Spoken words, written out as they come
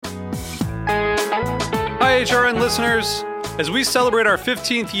HRN listeners. As we celebrate our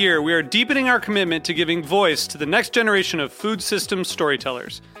 15th year, we are deepening our commitment to giving voice to the next generation of food systems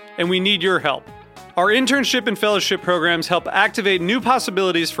storytellers, and we need your help. Our internship and fellowship programs help activate new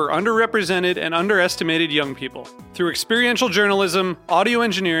possibilities for underrepresented and underestimated young people through experiential journalism, audio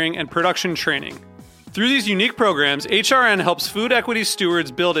engineering, and production training. Through these unique programs, HRN helps food equity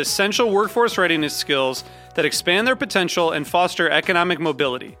stewards build essential workforce readiness skills that expand their potential and foster economic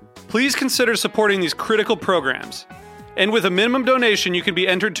mobility. Please consider supporting these critical programs. And with a minimum donation, you can be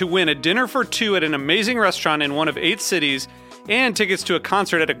entered to win a dinner for two at an amazing restaurant in one of 8 cities and tickets to a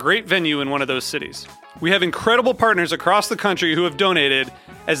concert at a great venue in one of those cities. We have incredible partners across the country who have donated,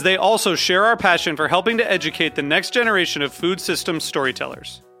 as they also share our passion for helping to educate the next generation of food systems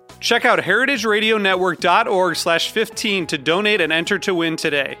storytellers. Check out heritageradionetwork.org/15 to donate and enter to win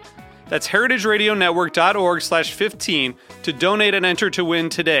today. That's heritageradionetwork.org/15 to donate and enter to win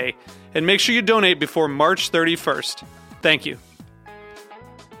today. And make sure you donate before March 31st. Thank you.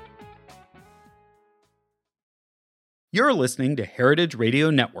 You're listening to Heritage Radio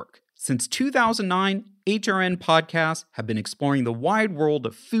Network. Since 2009, HRN podcasts have been exploring the wide world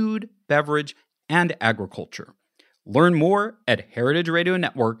of food, beverage, and agriculture. Learn more at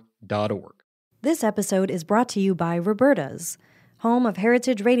heritageradionetwork.org. This episode is brought to you by Roberta's, home of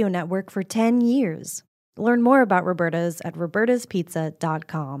Heritage Radio Network for 10 years. Learn more about Roberta's at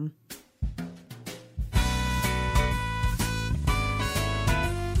robertaspizza.com.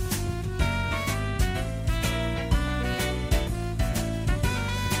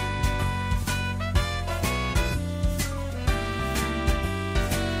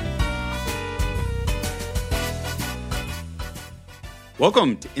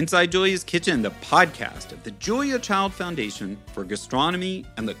 Welcome to Inside Julia's Kitchen, the podcast of the Julia Child Foundation for Gastronomy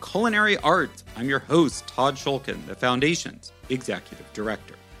and the Culinary Arts. I'm your host, Todd Shulkin, the Foundation's Executive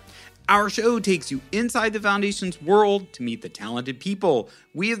Director. Our show takes you inside the Foundation's world to meet the talented people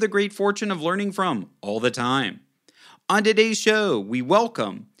we have the great fortune of learning from all the time. On today's show, we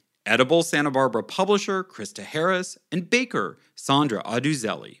welcome edible Santa Barbara publisher Krista Harris and baker Sandra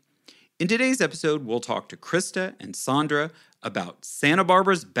Zelli. In today's episode, we'll talk to Krista and Sandra about Santa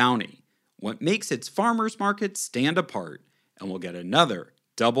Barbara's bounty, what makes its farmers market stand apart, and we'll get another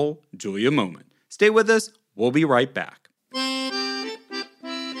double Julia moment. Stay with us. We'll be right back.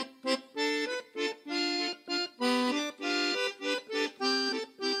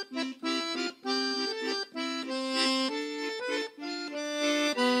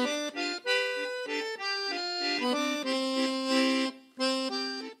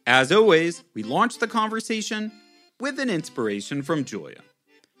 As always, we launch the conversation with an inspiration from Julia.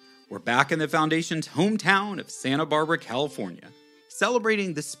 We're back in the Foundation's hometown of Santa Barbara, California,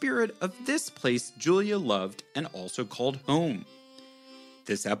 celebrating the spirit of this place Julia loved and also called home.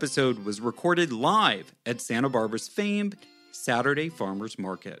 This episode was recorded live at Santa Barbara's famed Saturday Farmers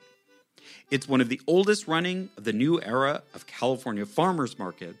Market. It's one of the oldest running of the new era of California farmers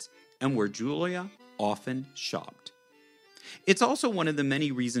markets and where Julia often shopped. It's also one of the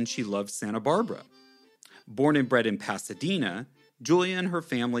many reasons she loves Santa Barbara. Born and bred in Pasadena, Julia and her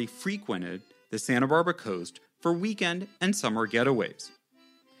family frequented the Santa Barbara coast for weekend and summer getaways.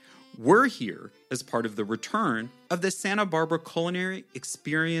 We're here as part of the return of the Santa Barbara Culinary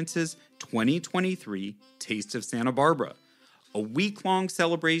Experiences 2023 Taste of Santa Barbara, a week-long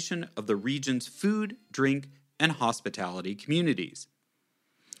celebration of the region's food, drink, and hospitality communities.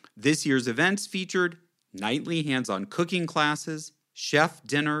 This year's events featured nightly hands-on cooking classes, chef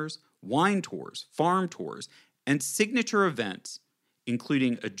dinners, wine tours, farm tours, and signature events,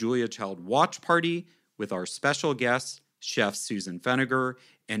 including a Julia Child watch party with our special guests, Chef Susan Feniger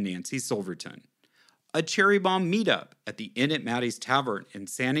and Nancy Silverton, a cherry bomb meetup at the Inn at Maddie's Tavern in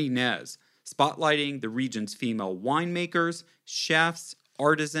San Ynez, spotlighting the region's female winemakers, chefs,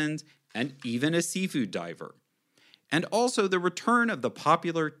 artisans, and even a seafood diver. And also the return of the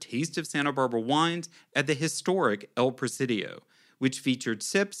popular Taste of Santa Barbara wines at the historic El Presidio, which featured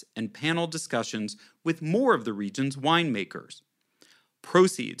sips and panel discussions with more of the region's winemakers.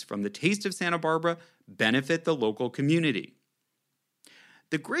 Proceeds from the Taste of Santa Barbara benefit the local community.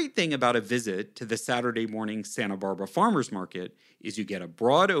 The great thing about a visit to the Saturday morning Santa Barbara Farmers Market is you get a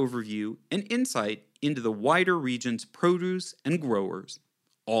broad overview and insight into the wider region's produce and growers,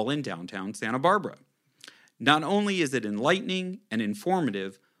 all in downtown Santa Barbara. Not only is it enlightening and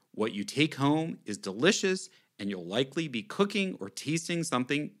informative, what you take home is delicious, and you'll likely be cooking or tasting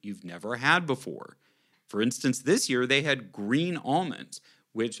something you've never had before. For instance, this year they had green almonds,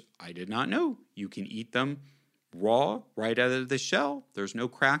 which I did not know. You can eat them raw, right out of the shell. There's no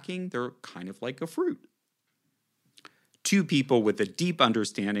cracking. They're kind of like a fruit. Two people with a deep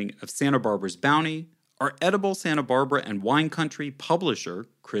understanding of Santa Barbara's bounty are Edible Santa Barbara and Wine Country publisher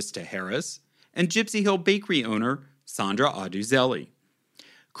Krista Harris and Gypsy Hill Bakery owner Sandra Zelli.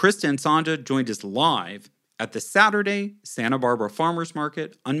 Krista and Sandra joined us live at the Saturday Santa Barbara Farmers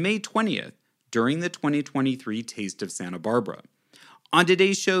Market on May 20th during the 2023 Taste of Santa Barbara. On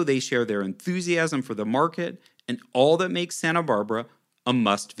today's show, they share their enthusiasm for the market and all that makes Santa Barbara a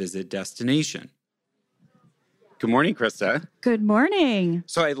must-visit destination. Good morning, Krista. Good morning.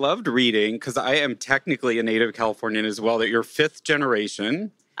 So I loved reading, because I am technically a native Californian as well, that you're fifth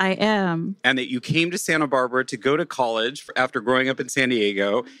generation. I am. And that you came to Santa Barbara to go to college after growing up in San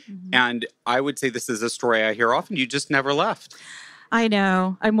Diego. Mm-hmm. And I would say this is a story I hear often. You just never left. I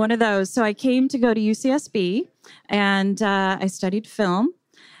know. I'm one of those. So I came to go to UCSB and I studied film.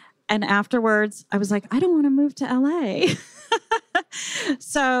 And afterwards, I was like, I don't want to move to LA.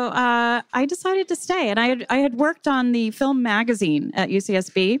 So I decided to stay. And I had worked on the film magazine at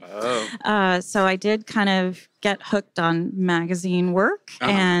UCSB. Oh. So I did kind of get hooked on magazine work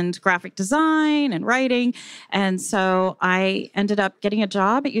and graphic design and writing. And so I ended up getting a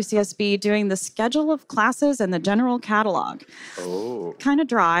job at UCSB doing the schedule of classes and the general catalog. Oh. Kind of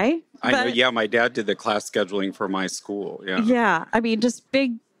dry. I know. Yeah, my dad did the class scheduling for my school. Yeah. Yeah. I mean, just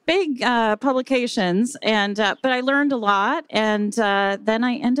big publications, and but I learned a lot, and then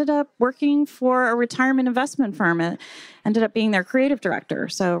I ended up working for a retirement investment firm. It ended up being their creative director,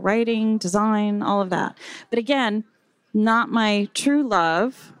 so writing, design, all of that. But again, not my true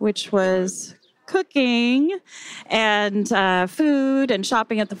love, which was cooking and food and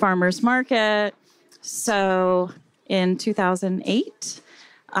shopping at the farmers market. So in 2008,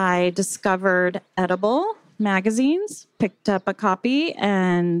 I discovered Edible magazines, picked up a copy,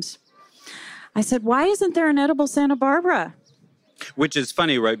 and I said, why isn't there an Edible Santa Barbara? Which is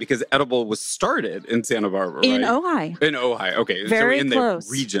funny, right? Because Edible was started in Santa Barbara, right? In Ojai. In Ojai, okay. Very so in close.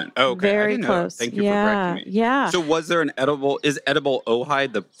 The region. Oh, okay. Very I didn't close. Know. Thank you for correcting me. Yeah. So was there an Edible, is Edible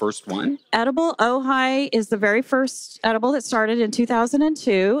Ojai the first one? Edible Ojai is the very first Edible that started in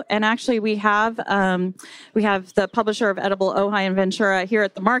 2002. And actually we have the publisher of Edible Ojai in Ventura here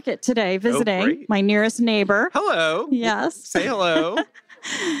at the market today visiting, my nearest neighbor. Hello. Yes. Say hello.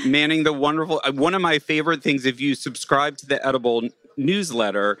 Manning the wonderful, one of my favorite things, if you subscribe to the Edible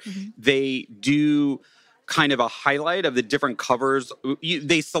newsletter, they do kind of a highlight of the different covers.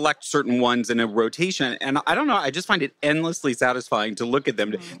 They select certain ones in a rotation. And I don't know, I just find it endlessly satisfying to look at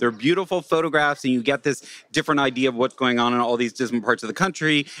them. They're beautiful photographs, and you get this different idea of what's going on in all these different parts of the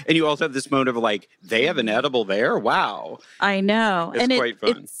country. And you also have this moment of like, they have an Edible there? Wow. I know. It's quite fun.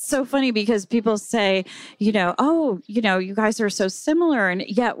 It's so funny because people say, you guys are so similar, and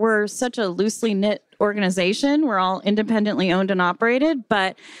yet we're such a loosely knit organization. We're all independently owned and operated,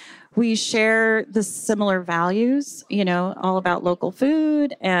 but we share the similar values, all about local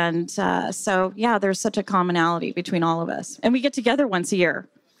food. And so, there's such a commonality between all of us. And we get together once a year.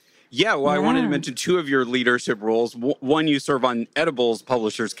 Yeah, well, I wanted to mention two of your leadership roles. One, you serve on Edibles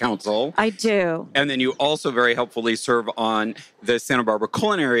Publishers Council. I do. And then you also very helpfully serve on the Santa Barbara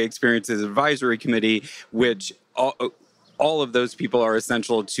Culinary Experiences Advisory Committee, which all of those people are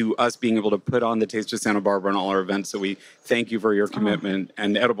essential to us being able to put on the Taste of Santa Barbara and all our events. So we thank you for your commitment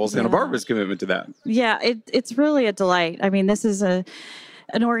and Edible Santa Barbara's commitment to that. Yeah, it's really a delight. I mean, this is an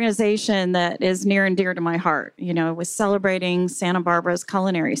organization that is near and dear to my heart, with celebrating Santa Barbara's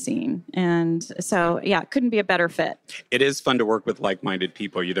culinary scene. And so, couldn't be a better fit. It is fun to work with like-minded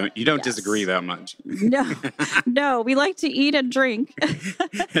people. You don't disagree that much. No, we like to eat and drink.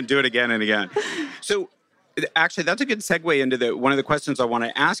 And do it again and again. So, actually, that's a good segue into one of the questions I want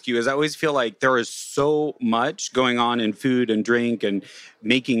to ask you. Is I always feel like there is so much going on in food and drink and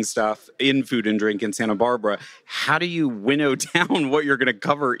making stuff in food and drink in Santa Barbara. How do you winnow down what you're going to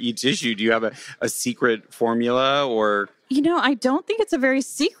cover each issue? Do you have a secret formula or... I don't think it's a very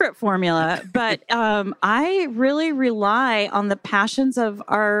secret formula, but I really rely on the passions of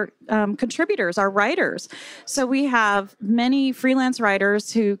our contributors, our writers. So we have many freelance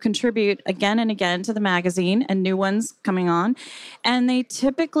writers who contribute again and again to the magazine, and new ones coming on. And they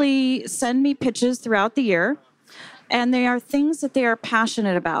typically send me pitches throughout the year. And they are things that they are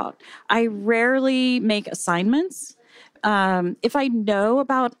passionate about. I rarely make assignments. If I know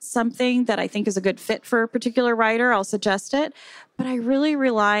about something that I think is a good fit for a particular writer, I'll suggest it. But I really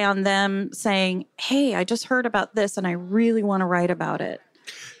rely on them saying, hey, I just heard about this and I really want to write about it.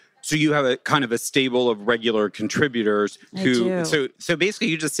 So you have a kind of a stable of regular contributors who, so basically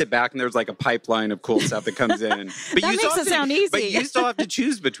you just sit back and there's like a pipeline of cool stuff that comes in. But That makes it sound easy. But you still have to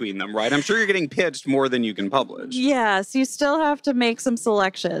choose between them, right? I'm sure you're getting pitched more than you can publish. Yes, you still have to make some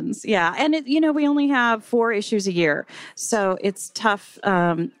selections. Yeah. And, we only have 4 issues a year. So it's tough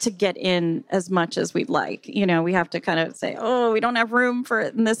to get in as much as we'd like. We have to kind of say, oh, we don't have room for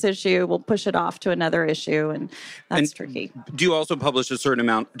it in this issue. We'll push it off to another issue. And that's tricky. Do you also publish a certain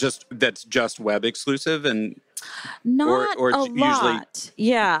amount that's just web exclusive and not or a lot?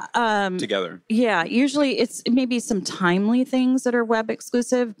 Yeah. Together. Yeah. Usually it's maybe some timely things that are web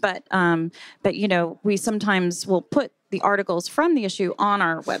exclusive, but we sometimes will put the articles from the issue on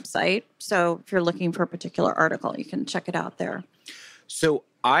our website. So if you're looking for a particular article, you can check it out there. So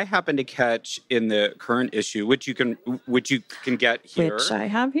I happen to catch in the current issue, which you can get here, which I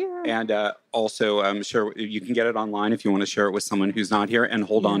have here, and also share. You can get it online if you want to share it with someone who's not here, and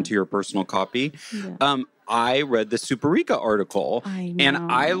hold on to your personal copy. Yeah. I read the Superica article, and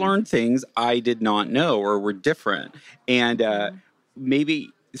I learned things I did not know or were different. And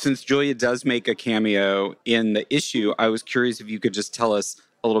maybe since Julia does make a cameo in the issue, I was curious if you could just tell us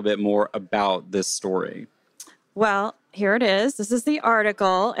a little bit more about this story. Well, here it is. This is the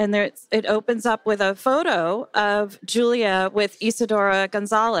article, and it opens up with a photo of Julia with Isadora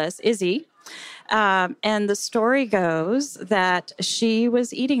Gonzalez, Izzy. And the story goes that she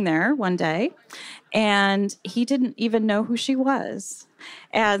was eating there one day, and he didn't even know who she was.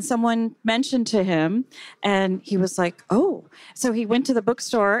 And someone mentioned to him, and he was like, oh. So he went to the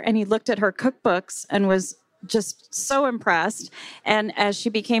bookstore, and he looked at her cookbooks and was just so impressed. And as she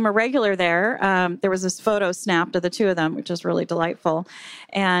became a regular there was this photo snapped of the two of them, which is really delightful.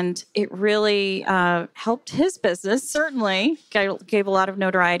 And it really helped his business, certainly gave a lot of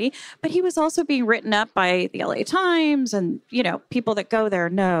notoriety. But he was also being written up by the LA Times, and, people that go there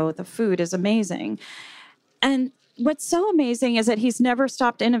know the food is amazing. And what's so amazing is that he's never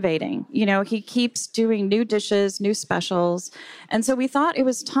stopped innovating. He keeps doing new dishes, new specials. And so we thought it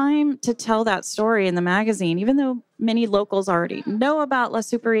was time to tell that story in the magazine, even though many locals already know about La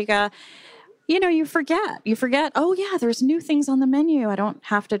Superica. You forget, oh yeah, there's new things on the menu. I don't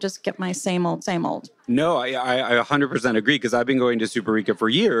have to just get my same old. No, I 100% agree, because I've been going to Superica for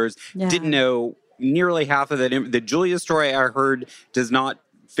years. Yeah. Didn't know nearly half of that. The Julia story I heard does not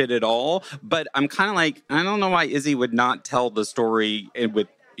fit at all, but I'm kind of like, I don't know why Izzy would not tell the story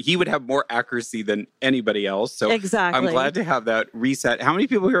he would have more accuracy than anybody else. So exactly. I'm glad to have that reset. How many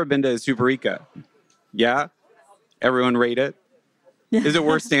people here have been to Superica? Yeah? Everyone rate it? Is it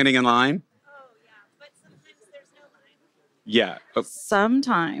worth standing in line? Oh, yeah. But sometimes there's no line. Yeah.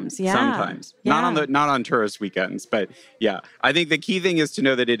 Sometimes, yeah. Sometimes. Yeah. Not on tourist weekends, but yeah. I think the key thing is to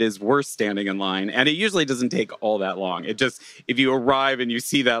know that it is worth standing in line, and it usually doesn't take all that long. It just, if you arrive and you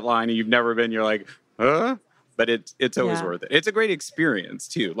see that line and you've never been, you're like, huh? But it's always worth it. It's a great experience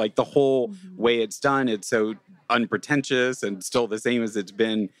too. Like the whole way it's done, it's so unpretentious and still the same as it's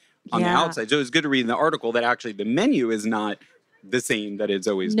been on the outside. So it's good to read in the article that actually the menu is not the same that it's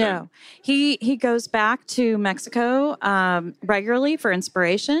always been. No, he goes back to Mexico regularly for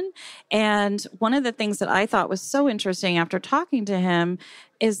inspiration. And one of the things that I thought was so interesting after talking to him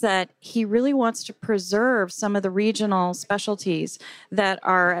is that he really wants to preserve some of the regional specialties that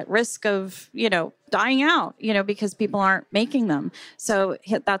are at risk of, dying out, because people aren't making them. So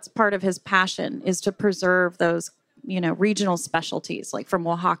that's part of his passion, is to preserve those regional specialties, like from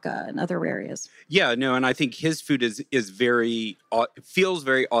Oaxaca and other areas. Yeah, no, and I think his food is very, feels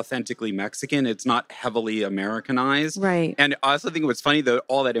very authentically Mexican. It's not heavily Americanized. Right. And I also think what's funny, though,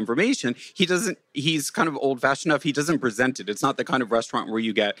 all that information, he's kind of old-fashioned enough, he doesn't present it. It's not the kind of restaurant where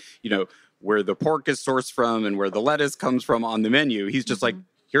you get, where the pork is sourced from and where the lettuce comes from on the menu. He's just like,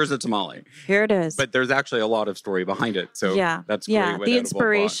 here's a tamale. Here it is. But there's actually a lot of story behind it. So that's great. Yeah, the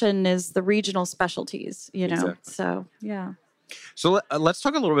inspiration is the regional specialties, Exactly. So, yeah. So let's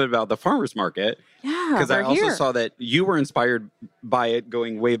talk a little bit about the farmers market. Yeah, because I also saw that you were inspired by it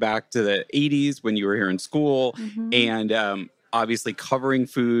going way back to the 80s when you were here in school, and obviously covering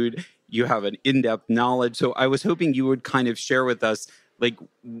food. You have an in-depth knowledge. So I was hoping you would kind of share with us like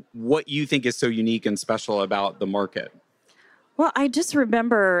what you think is so unique and special about the market. Well, I just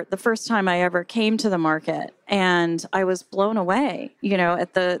remember the first time I ever came to the market, and I was blown away,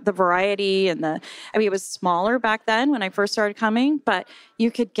 at the variety and it was smaller back then when I first started coming, but you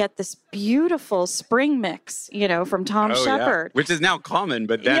could get this beautiful spring mix, from Tom Shepard. Yeah. Which is now common,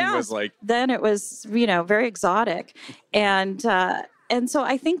 but then was like... Then it was, very exotic. And so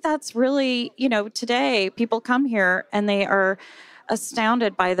I think that's really, today people come here and they are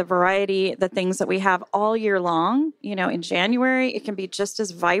astounded by the variety, the things that we have all year long. In January, it can be just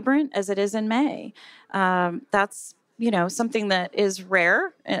as vibrant as it is in May. That's, something that is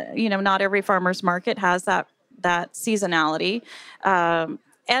rare. Not every farmer's market has that seasonality.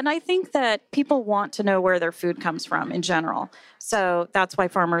 And I think that people want to know where their food comes from in general. So that's why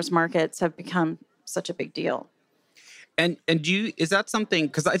farmers markets have become such a big deal. And is that something,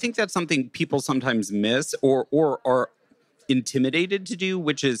 because I think that's something people sometimes miss or are intimidated to do,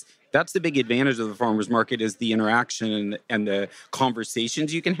 which is, that's the big advantage of the farmers market, is the interaction and the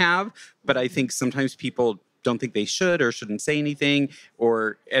conversations you can have. But I think sometimes people don't think they should or shouldn't say anything,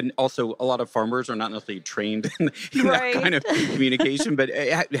 and also a lot of farmers are not necessarily trained in that kind of communication. But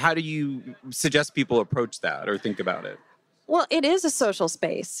how do you suggest people approach that or think about it? Well, it is a social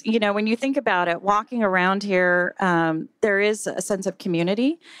space. When you think about it, walking around here, there is a sense of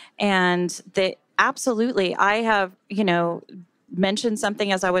community, and absolutely, I have, mentioned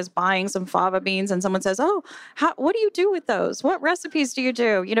something as I was buying some fava beans, and someone says, "Oh, what do you do with those? What recipes do you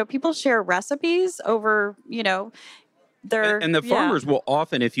do?" People share recipes over, and the farmers will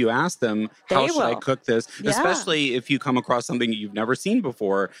often, if you ask them, how should I cook this? Yeah. Especially if you come across something you've never seen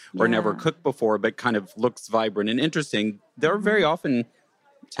before or never cooked before, but kind of looks vibrant and interesting, they're very often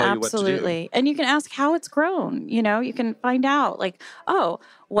tell you what to do. Absolutely. And you can ask how it's grown. You can find out, like, oh,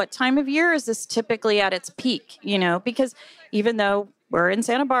 what time of year is this typically at its peak? Because even though we're in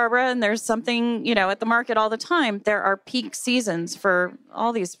Santa Barbara and there's something, at the market all the time, there are peak seasons for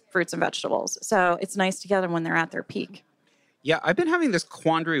all these fruits and vegetables. So it's nice to get them when they're at their peak. Yeah, I've been having this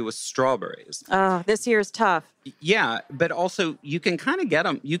quandary with strawberries. Oh, this year's tough. Yeah, but also you can kind of get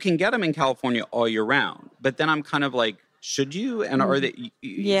them. You can get them in California all year round. But then I'm kind of like, should you? And are they?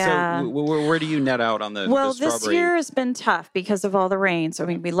 Yeah. So where do you net out on the Well, strawberry? this year has been tough because of all the rain. So,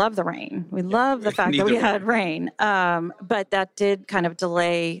 we love the rain. We love the fact that we had rain. But that did kind of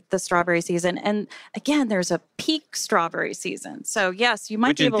delay the strawberry season. And again, there's a peak strawberry season. So, yes, you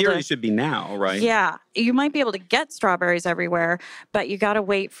might be able to. Which in theory should be now, right? Yeah. You might be able to get strawberries everywhere, but you got to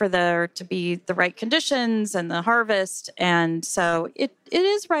wait for there to be the right conditions and the harvest. And so it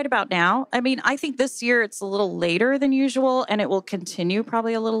is right about now. I think this year it's a little later than usual, and it will continue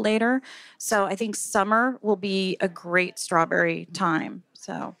probably a little later. So I think summer will be a great strawberry time.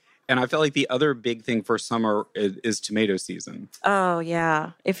 So. And I feel like the other big thing for summer is tomato season. Oh,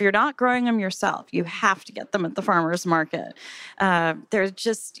 yeah. If you're not growing them yourself, you have to get them at the farmer's market. They're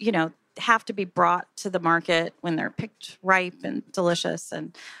just, have to be brought to the market when they're picked ripe and delicious.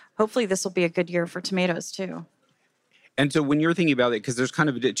 And hopefully this will be a good year for tomatoes too. And so when you're thinking about it, because there's kind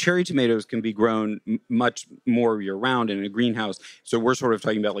of cherry tomatoes can be grown much more year round in a greenhouse. So we're sort of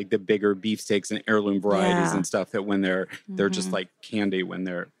talking about like the bigger beefsteaks and heirloom varieties and stuff that when they're just like candy when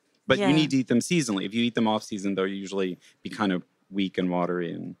they're, but you need to eat them seasonally. If you eat them off season, they'll usually be kind of weak and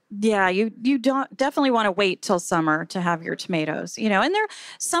watery. And yeah, you don't definitely want to wait till summer to have your tomatoes, and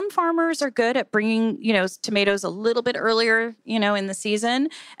some farmers are good at bringing, tomatoes a little bit earlier, in the season,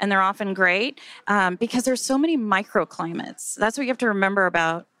 and they're often great because there's so many microclimates. That's what you have to remember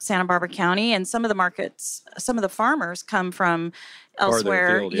about Santa Barbara County, and some of the markets, some of the farmers come from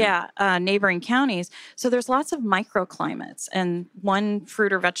elsewhere, neighboring counties. So there's lots of microclimates, and one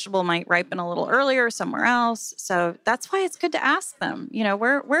fruit or vegetable might ripen a little earlier somewhere else. So that's why it's good to ask them,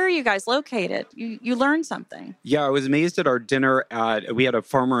 where are you guys located? You learn something. Yeah, I was amazed at our dinner we had a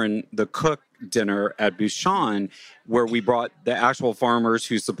farmer and the cook dinner at Bouchon, where we brought the actual farmers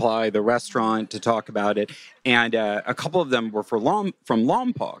who supply the restaurant to talk about it. And a couple of them were from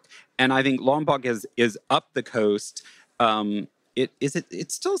Lompoc. And I think Lompoc is up the coast.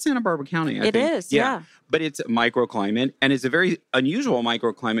 It's still Santa Barbara County, I think. It is, yeah. But it's a microclimate, and it's a very unusual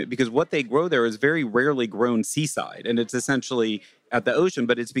microclimate because what they grow there is very rarely grown seaside, and it's essentially at the ocean,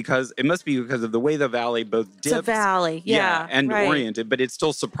 but it must be because of the way the valley both dips. It's a valley, and oriented, but it's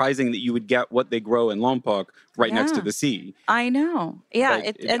still surprising that you would get what they grow in Lompoc right next to the sea. I know. Yeah.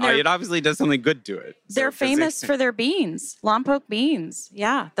 It obviously does something good to it. They're famous for their beans, Lompoc beans.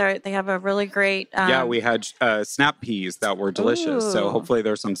 Yeah. They have a really great... we had snap peas that were delicious. Ooh. So hopefully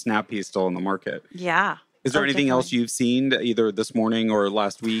there's some snap peas still in the market. Yeah. Is there anything else you've seen either this morning or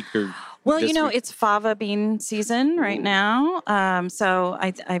last week or... Well, it's fava bean season right now. So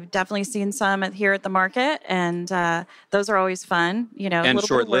I've definitely seen some here at the market, and those are always fun, And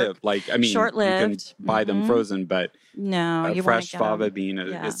short-lived. Short-lived. You can buy them frozen, but no, a fresh fava bean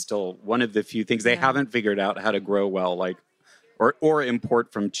is still one of the few things they haven't figured out how to grow well, or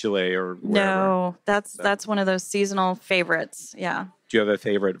import from Chile or wherever. No, that's one of those seasonal favorites. Yeah. Do you have a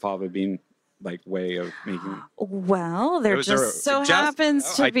favorite fava bean? like way of making? Well, there Was there just so just- happens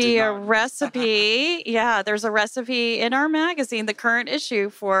oh, to I be did a not. recipe. Yeah, there's a recipe in our magazine, the current issue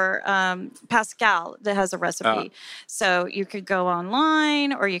for Pascal, that has a recipe. So you could go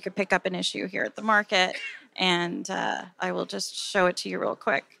online or you could pick up an issue here at the market. And I will just show it to you real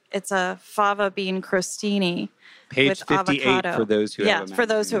quick. It's a fava bean crostini Page with 58 avocado. for those who have a for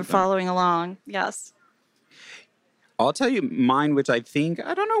those magazine who are with them. following along. Yes. I'll tell you mine, which I don't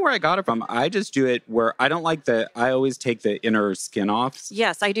know where I got it from. I just do it where I don't like I always take the inner skin off.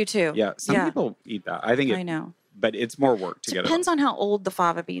 Yes, I do too. Yeah, some people eat that. I know. But it's more work to get it Depends on. on how old the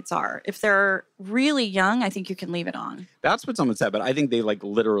fava beans are. If they're really young, I think you can leave it on. That's what someone said, but I think they like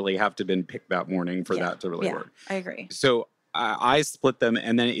literally have to have been picked that morning for that to really work. I agree. So I split them,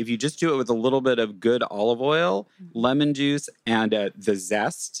 and then if you just do it with a little bit of good olive oil, lemon juice, and the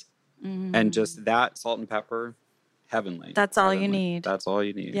zest, and just that, salt and pepper, heavenly. That's all you Heavenly. need. That's all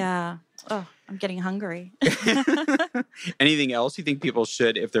you need. Yeah. Oh, I'm getting hungry. Anything else you think people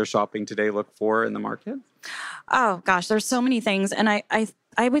should, if they're shopping today, look for in the market? Oh gosh, there's so many things, and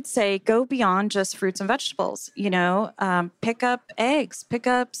I would say go beyond just fruits and vegetables. You know, pick up eggs, pick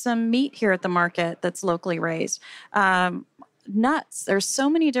up some meat here at the market that's locally raised. Nuts. There's so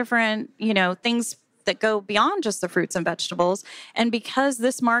many different things that go beyond just the fruits and vegetables. And because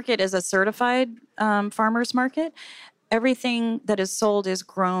this market is a certified farmers market, everything that is sold is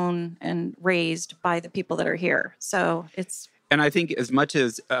grown and raised by the people that are here. So it's. And I think as much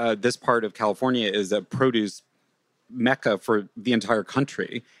as this part of California is a produce mecca for the entire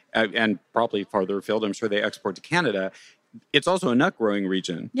country, and probably farther afield, I'm sure they export to Canada, it's also a nut growing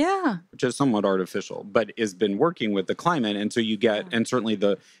region. Yeah. Which is somewhat artificial, but has been working with the climate. And so you get, and certainly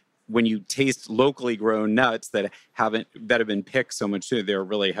when you taste locally grown nuts that have been picked so much too, they're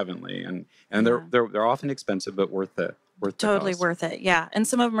really heavenly, and they're often expensive, but worth it. Totally worth it. Yeah. And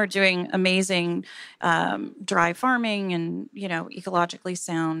some of them are doing amazing dry farming and, ecologically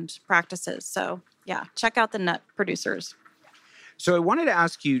sound practices. So yeah, check out the nut producers. So I wanted to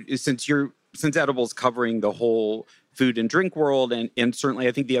ask you, since Edible's covering the whole food and drink world, and certainly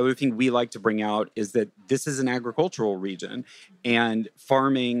I think the other thing we like to bring out is that this is an agricultural region, and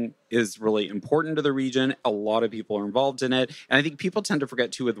farming is really important to the region. A lot of people are involved in it. And I think people tend to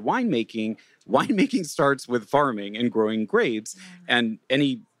forget too with winemaking starts with farming and growing grapes, and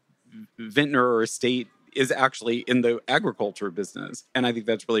any vintner or estate is actually in the agriculture business. And I think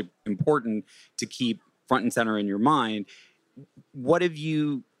that's really important to keep front and center in your mind. What are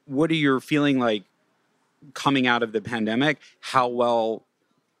you feeling like coming out of the pandemic, how well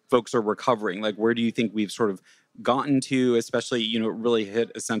folks are recovering? Like, where do you think we've sort of gotten to, especially, it really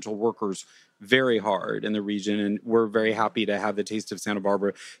hit essential workers very hard in the region. And we're very happy to have the Taste of Santa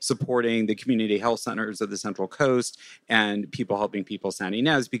Barbara supporting the community health centers of the Central Coast and People Helping People San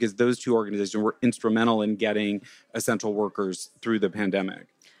Ynez, because those two organizations were instrumental in getting essential workers through the pandemic.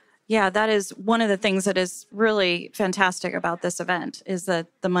 Yeah, that is one of the things that is really fantastic about this event, is that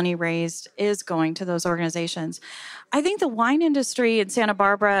the money raised is going to those organizations. I think the wine industry in Santa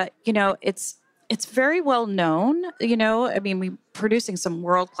Barbara, it's very well known. We're producing some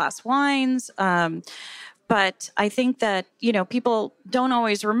world-class wines, but I think that, people don't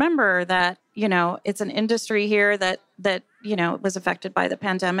always remember that, it's an industry here that was affected by the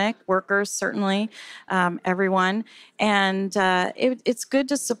pandemic, workers, certainly, everyone. And it's good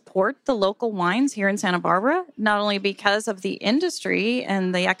to support the local wines here in Santa Barbara, not only because of the industry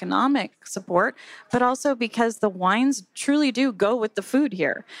and the economic support, but also because the wines truly do go with the food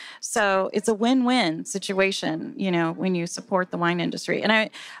here. So it's a win-win situation, when you support the wine industry. And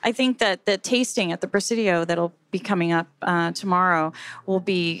I think that the tasting at the Presidio that'll be coming up tomorrow will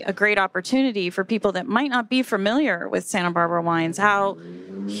be a great opportunity for people that might not be familiar with Santa Barbara wines, how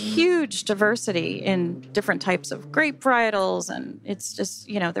huge diversity in different types of grape varietals. And it's just,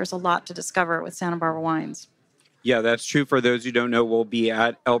 there's a lot to discover with Santa Barbara wines. Yeah, that's true. For those who don't know, we'll be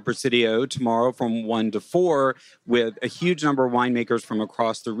at El Presidio tomorrow from 1 to 4 with a huge number of winemakers from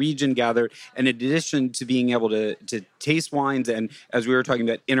across the region gathered. And in addition to being able to taste wines and, as we were talking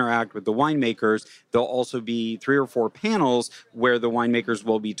about, interact with the winemakers, there'll also be 3 or 4 panels where the winemakers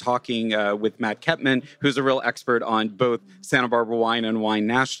will be talking with Matt Kepman, who's a real expert on both Santa Barbara wine and wine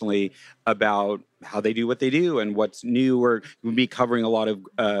nationally, about how they do what they do and what's new. Or we'll be covering a lot of,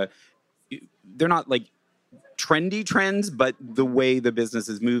 they're not like trendy trends, but the way the business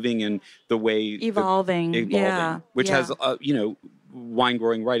is moving and the way evolving, which has wine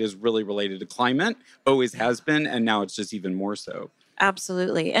growing right is really related to climate, always has been, and now it's just even more so.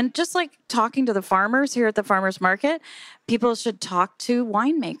 Absolutely. And just like talking to the farmers here at the farmers market, people should talk to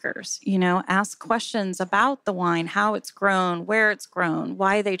winemakers, ask questions about the wine, how it's grown, where it's grown,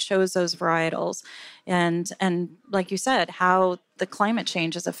 why they chose those varietals. And like you said, how the climate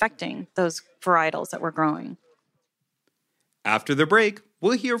change is affecting those varietals that we're growing. After the break,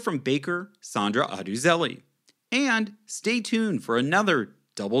 we'll hear from baker Sandra Zelli. And stay tuned for another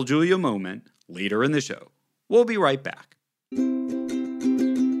Double Julia moment later in the show. We'll be right back.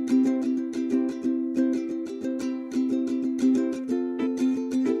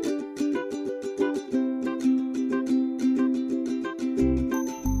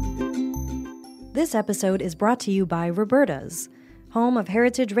 This episode is brought to you by Roberta's, home of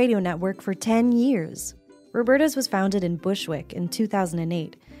Heritage Radio Network for 10 years. Roberta's was founded in Bushwick in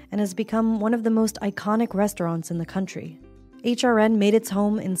 2008 and has become one of the most iconic restaurants in the country. HRN made its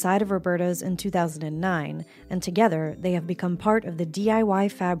home inside of Roberta's in 2009, and together they have become part of the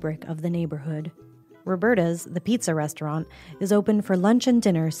DIY fabric of the neighborhood. Roberta's, the pizza restaurant, is open for lunch and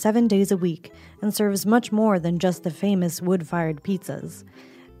dinner 7 days a week and serves much more than just the famous wood-fired pizzas.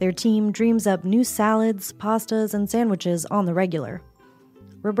 Their team dreams up new salads, pastas, and sandwiches on the regular.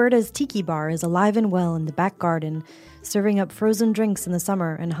 Roberta's Tiki Bar is alive and well in the back garden, serving up frozen drinks in the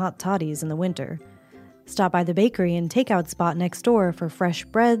summer and hot toddies in the winter. Stop by the bakery and takeout spot next door for fresh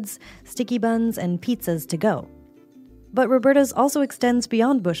breads, sticky buns, and pizzas to go. But Roberta's also extends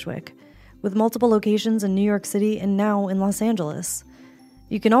beyond Bushwick, with multiple locations in New York City and now in Los Angeles.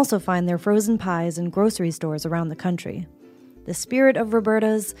 You can also find their frozen pies in grocery stores around the country. The spirit of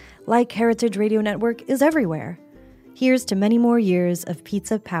Roberta's, like Heritage Radio Network, is everywhere. Here's to many more years of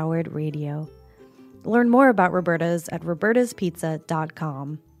pizza-powered radio. Learn more about Roberta's at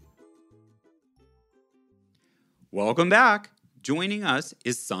robertaspizza.com. Welcome back. Joining us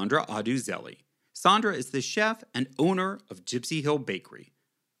is Sandra Zelli. Sandra is the chef and owner of Gypsy Hill Bakery.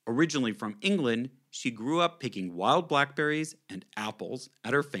 Originally from England, she grew up picking wild blackberries and apples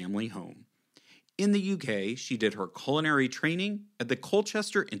at her family home. In the UK, she did her culinary training at the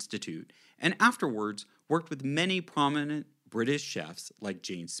Colchester Institute and afterwards worked with many prominent British chefs like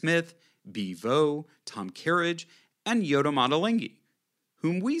Jane Smith, B. Vo, Tom Carriage, and Yoda Maddalenghi,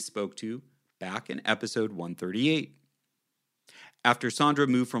 whom we spoke to back in episode 138. After Sandra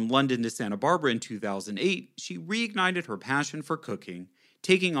moved from London to Santa Barbara in 2008, she reignited her passion for cooking,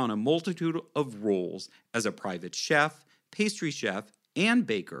 taking on a multitude of roles as a private chef, pastry chef, and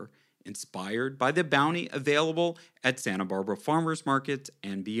baker, inspired by the bounty available at Santa Barbara farmers markets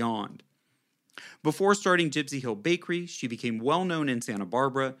and beyond. Before starting Gypsy Hill Bakery, she became well-known in Santa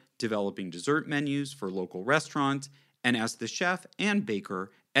Barbara, developing dessert menus for local restaurants, and as the chef and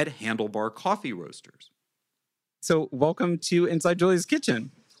baker at Handlebar Coffee Roasters. So welcome to Inside Julia's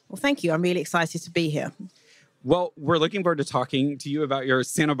Kitchen. Well, thank you. I'm really excited to be here. Well, we're looking forward to talking to you about your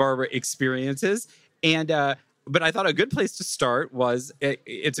Santa Barbara experiences. But I thought a good place to start was,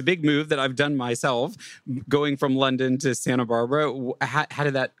 it's a big move that I've done myself, going from London to Santa Barbara. How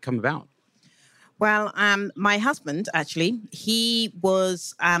did that come about? Well, my husband, actually, he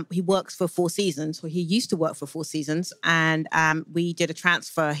works for Four Seasons, or he used to work for Four Seasons, and we did a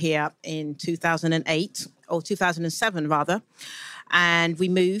transfer here in 2008, or 2007 rather, and we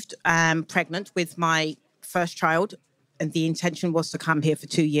moved pregnant with my first child, and the intention was to come here for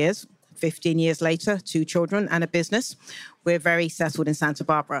 2 years. 15 years later, 2 children and a business. We're very settled in Santa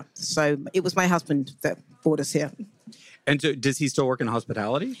Barbara. So it was my husband that brought us here. And so does he still work in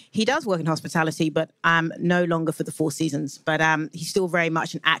hospitality? He does work in hospitality, but no longer for the Four Seasons. But he's still very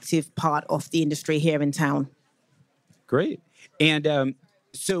much an active part of the industry here in town. Great. And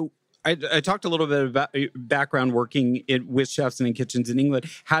so I talked a little bit about your background working with chefs and in kitchens in England.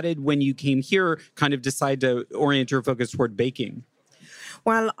 How did, when you came here, kind of decide to orient your focus toward baking?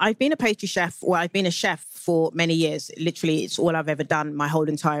 Well, I've been a pastry chef. Well, I've been a chef for many years. Literally, it's all I've ever done my whole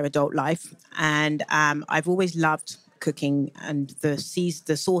entire adult life. And I've always loved cooking and the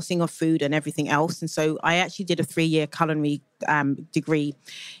sourcing of food and everything else. And so I actually did a 3-year culinary degree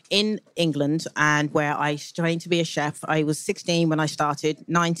in England, and where I trained to be a chef. I was 16 when I started,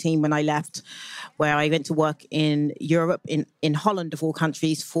 19 when I left, where I went to work in Europe, in Holland of all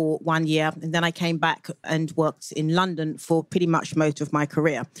countries, for 1 year. And then I came back and worked in London for pretty much most of my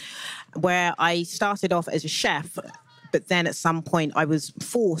career, where I started off as a chef, but then at some point I was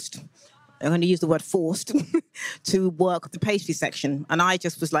forced, I'm going to use the word forced, to work the pastry section. And I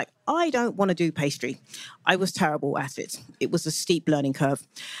just was like, I don't want to do pastry. I was terrible at it. It was a steep learning curve.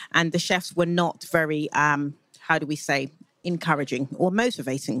 And the chefs were not very, encouraging or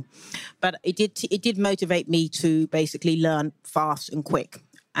motivating. But it did motivate me to basically learn fast and quick.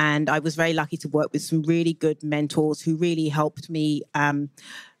 And I was very lucky to work with some really good mentors who really helped me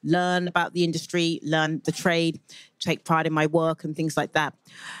learn about the industry, learn the trade, take pride in my work and things like that.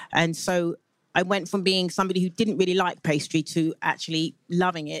 And so I went from being somebody who didn't really like pastry to actually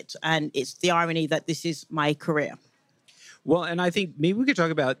loving it. And it's the irony that this is my career. Well, and I think maybe we could talk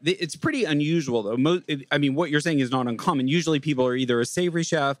about, it's pretty unusual, though. I mean, what you're saying is not uncommon. Usually people are either a savory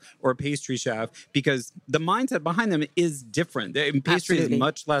chef or a pastry chef because the mindset behind them is different. Pastry Absolutely. is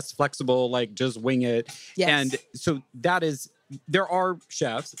much less flexible, like just wing it. Yes. And so there are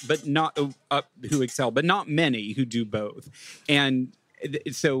chefs, but not who excel, but not many who do both. And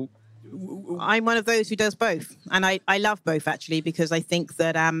so I'm one of those who does both. And I love both, actually, because I think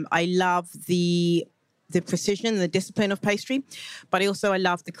that I love the precision, the discipline of pastry, but I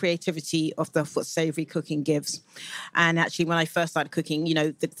love the creativity of what savory cooking gives. And actually, when I first started cooking,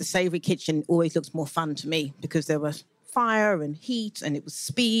 the savory kitchen always looks more fun to me because there was fire and heat and it was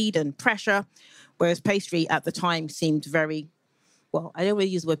speed and pressure, whereas pastry at the time seemed very, well, I don't want to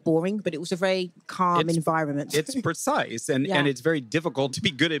use the word boring, but it was a very calm environment. It's precise, and it's very difficult to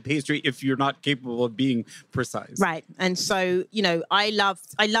be good at pastry if you're not capable of being precise. Right. And so, I love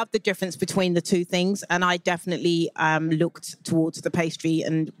the difference between the two things, and I definitely looked towards the pastry.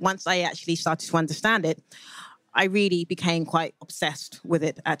 And once I actually started to understand it, I really became quite obsessed with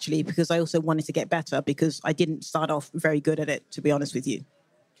it, actually, because I also wanted to get better because I didn't start off very good at it, to be honest with you.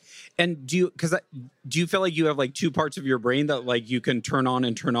 And do you feel like you have like two parts of your brain that like you can turn on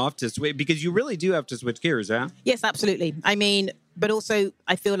and turn off to switch? Because you really do have to switch gears, yeah? Yes, absolutely. I mean, but also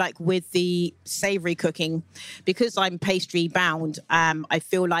I feel like with the savory cooking, because I'm pastry bound, I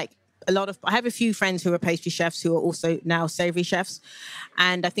feel like I have a few friends who are pastry chefs who are also now savory chefs.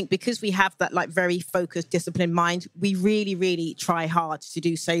 And I think because we have that like very focused, disciplined mind, we really, really try hard to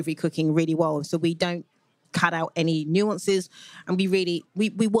do savory cooking really well. So we don't cut out any nuances, and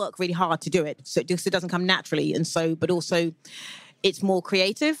we work really hard to do it, so it doesn't come naturally. And so, but also it's more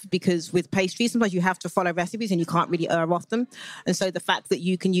creative because with pastry sometimes you have to follow recipes and you can't really err off them. And so the fact that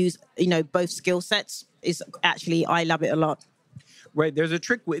you can use both skill sets is actually, I love it a lot. Right. There's a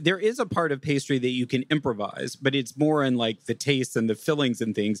trick. There is a part of pastry that you can improvise, but it's more in like the taste and the fillings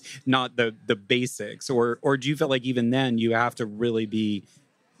and things, not the basics. Or do you feel like even then you have to really be,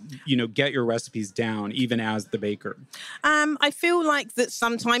 get your recipes down even as the baker? I feel like that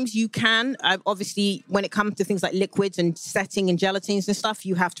sometimes you can. Obviously, when it comes to things like liquids and setting and gelatines and stuff,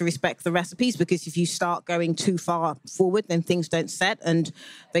 you have to respect the recipes, because if you start going too far forward, then things don't set and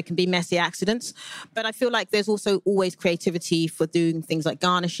they can be messy accidents. But I feel like there's also always creativity for doing things like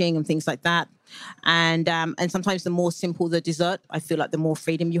garnishing and things like that. And sometimes the more simple the dessert, I feel like the more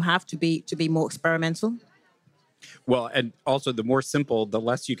freedom you have to be more experimental. Well, and also the more simple, the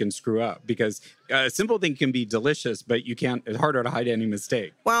less you can screw up, because a simple thing can be delicious, but it's harder to hide any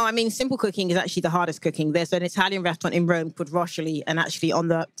mistake. Well, I mean, simple cooking is actually the hardest cooking. There's an Italian restaurant in Rome called Roscioli, and actually on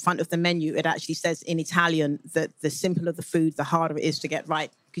the front of the menu, it actually says in Italian that the simpler the food, the harder it is to get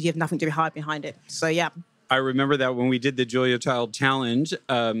right, because you have nothing to hide behind it. So, yeah. I remember that when we did the Julia Child Challenge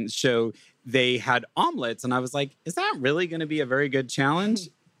show, they had omelets, and I was like, is that really going to be a very good challenge?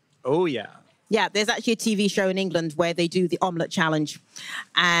 Oh, yeah. Yeah, there's actually a TV show in England where they do the omelette challenge,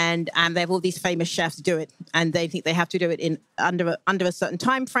 and they have all these famous chefs do it, and they think they have to do it in under a certain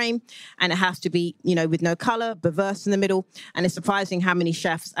time frame, and it has to be with no color, reverse in the middle. And it's surprising how many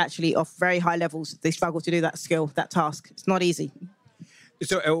chefs actually of very high levels, they struggle to do that task. It's not easy.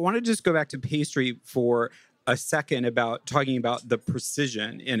 So I want to just go back to pastry for a second about talking about the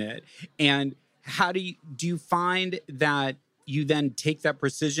precision in it, and how do you find that you then take that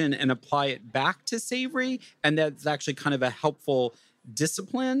precision and apply it back to savory, and that's actually kind of a helpful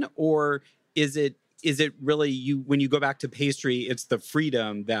discipline? Or is it really when you go back to pastry, it's the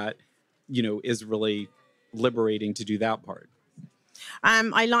freedom that is really liberating to do that part?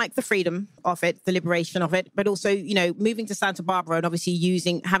 I like the freedom of it, the liberation of it, but also, moving to Santa Barbara and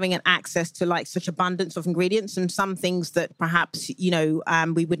obviously having an access to like such abundance of ingredients, and some things that perhaps,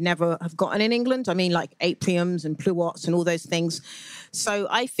 we would never have gotten in England. I mean, like apriums and pluots and all those things. So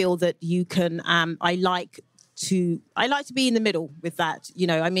I feel that you can, I like to be in the middle with that.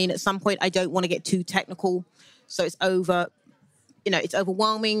 I mean, at some point I don't want to get too technical, so it's it's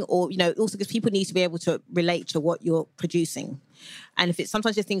overwhelming, or, also because people need to be able to relate to what you're producing. And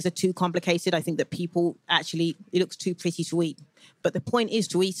sometimes if things are too complicated, I think that people actually, it looks too pretty to eat. But the point is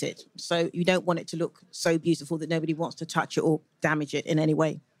to eat it. So you don't want it to look so beautiful that nobody wants to touch it or damage it in any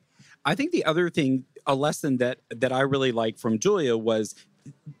way. I think the other thing, a lesson that I really liked from Julia was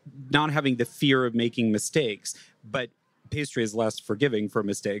not having the fear of making mistakes, but pastry is less forgiving for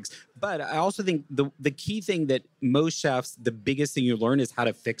mistakes. But I also think the key thing that most chefs, the biggest thing you learn is how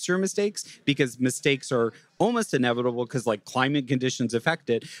to fix your mistakes, because mistakes are almost inevitable because like climate conditions affect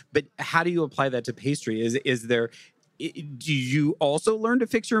it. But how do you apply that to pastry? Do you also learn to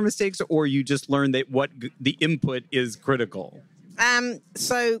fix your mistakes, or you just learn that what the input is critical?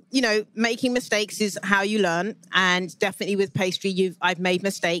 So, making mistakes is how you learn. And definitely with pastry, I've made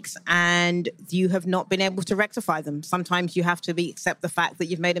mistakes and you have not been able to rectify them. Sometimes you have to accept the fact that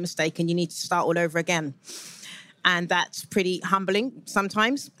you've made a mistake and you need to start all over again. And that's pretty humbling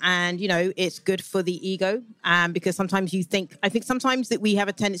sometimes. And, it's good for the ego because sometimes I think sometimes that we have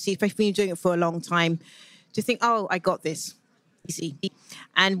a tendency, especially when you're doing it for a long time, to think, oh, I got this. Easy.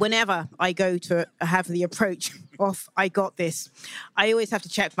 And whenever I go to have the approach of I got this, I always have to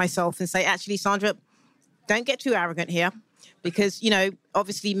check myself and say, actually, Sandra, don't get too arrogant here because,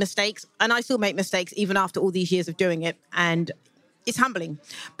 obviously mistakes, and I still make mistakes even after all these years of doing it. And it's humbling.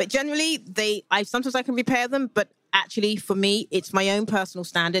 But generally, sometimes I can repair them. But actually, for me, it's my own personal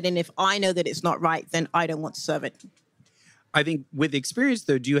standard. And if I know that it's not right, then I don't want to serve it. I think with experience,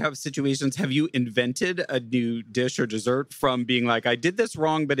 though, have you invented a new dish or dessert from being like, I did this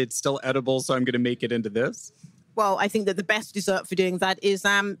wrong, but it's still edible, so I'm going to make it into this? Well, I think that the best dessert for doing that is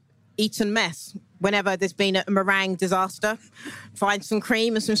eat and mess. Whenever there's been a meringue disaster, find some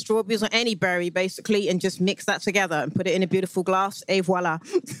cream and some strawberries or any berry, basically, and just mix that together and put it in a beautiful glass. Et voila.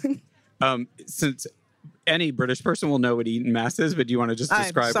 Since any British person will know what Eton Mess is, but do you want to just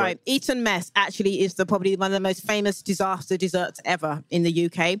describe it? Eton Mess actually is probably one of the most famous disaster desserts ever in the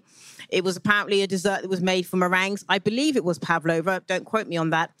UK. It was apparently a dessert that was made from meringues. I believe it was pavlova. Don't quote me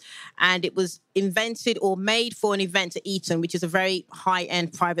on that. And it was invented or made for an event at Eton, which is a very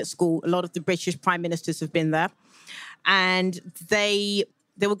high-end private school. A lot of the British prime ministers have been there. And they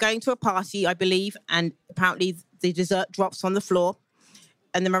were going to a party, I believe, and apparently the dessert drops on the floor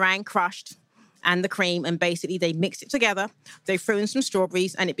and the meringue crushed and the cream, and basically they mixed it together. They threw in some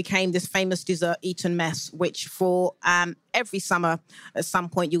strawberries, and it became this famous dessert, Eton Mess, which for every summer, at some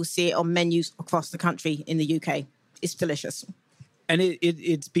point, you'll see it on menus across the country in the UK. It's delicious. And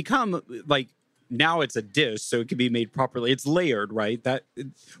it's become like, now it's a dish, so it can be made properly. It's layered, right?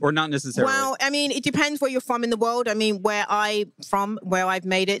 Or not necessarily. Well, I mean, it depends where you're from in the world. I mean, where I've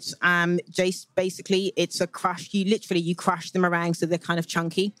made it, basically it's a crush. You crush the meringue so they're kind of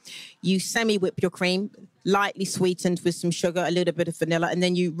chunky. You semi-whip your cream, lightly sweetened with some sugar, a little bit of vanilla, and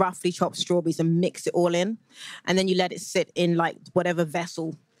then you roughly chop strawberries and mix it all in. And then you let it sit in like whatever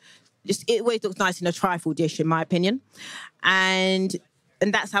vessel. It always looks nice in a trifle dish, in my opinion. And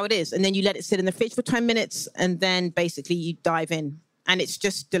that's how it is. And then you let it sit in the fridge for 10 minutes, and then basically you dive in. And it's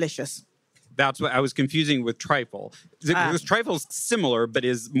just delicious. That's what I was confusing with trifle. Because trifle's similar, but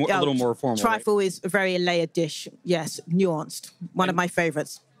is a little more formal. Trifle right? is a very layered dish. Yes, nuanced. One of my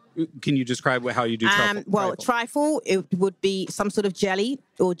favorites. Can you describe how you do trifle? Trifle, it would be some sort of jelly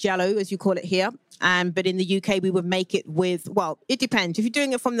or jello, as you call it here. But in the UK, we would make it with, it depends. If you're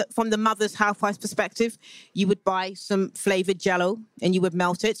doing it from the mother's housewife perspective, you would buy some flavored jello and you would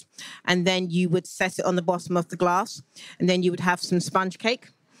melt it. And then you would set it on the bottom of the glass. And then you would have some sponge cake,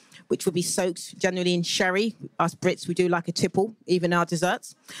 which would be soaked generally in sherry. Us Brits, we do like a tipple, even our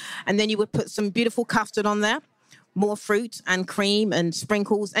desserts. And then you would put some beautiful custard on there, more fruit and cream and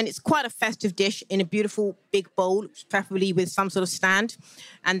sprinkles. And it's quite a festive dish in a beautiful big bowl, preferably with some sort of stand.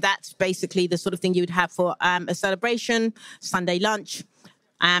 And that's basically the sort of thing you would have for a celebration, Sunday lunch,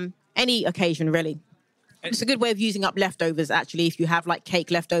 any occasion, really. It's a good way of using up leftovers, actually, if you have like cake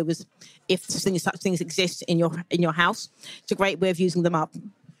leftovers, if such things exist in your house. It's a great way of using them up.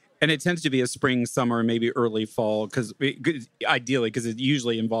 And it tends to be a spring, summer, maybe early fall, ideally, because it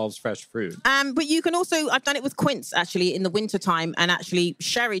usually involves fresh fruit. But you can also, I've done it with quince, actually, in the wintertime, and actually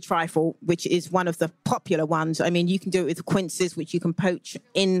sherry trifle, which is one of the popular ones. I mean, you can do it with quinces, which you can poach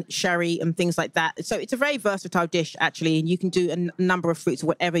in sherry and things like that. So it's a very versatile dish, actually, and you can do a number of fruits or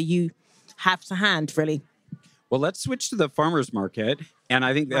whatever you have to hand, really. Well, let's switch to the farmer's market. And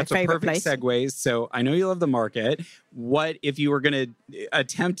I think that's a perfect segue. So I know you love the market. What, if you were going to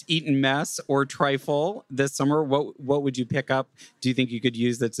attempt Eton Mess or trifle this summer, what would you pick up? Do you think you could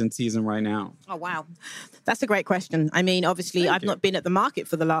use that's in season right now? Oh, wow. That's a great question. I mean, obviously, I've not been at the market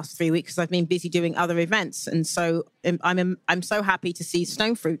for the last 3 weeks because I've been busy doing other events. And so I'm so happy to see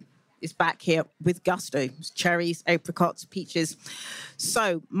stone fruit is back here with gusto. Cherries, apricots, peaches.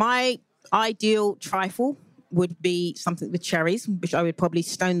 So my ideal trifle would be something with cherries, which I would probably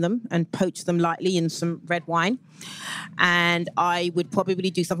stone them and poach them lightly in some red wine. And I would probably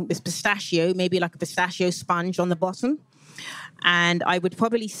do something with pistachio, maybe like a pistachio sponge on the bottom. And I would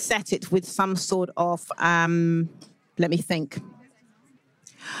probably set it with some sort of Let me think.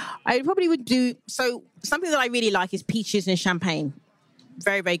 I probably would do, so something that I really like is peaches and champagne.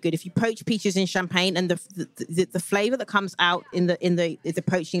 Very, very good. If you poach peaches in champagne, and the flavor that comes out in the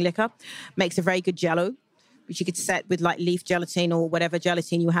poaching liquor makes a very good jello, which you could set with like leaf gelatin or whatever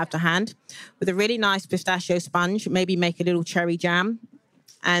gelatin you have to hand, with a really nice pistachio sponge. Maybe make a little cherry jam,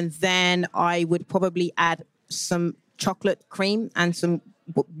 and then I would probably add some chocolate cream and some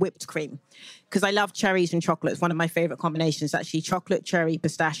whipped cream, because I love cherries and chocolate. It's one of my favorite combinations. Actually, chocolate, cherry,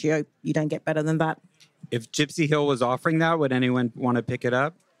 pistachio. You don't get better than that. If Gypsy Hill was offering that, would anyone want to pick it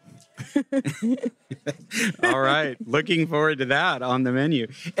up? All right. Looking forward to that on the menu.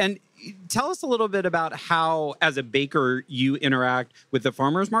 And tell us a little bit about how, as a baker, you interact with the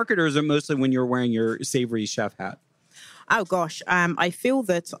farmer's market, or is it mostly when you're wearing your savory chef hat? Oh, gosh. I feel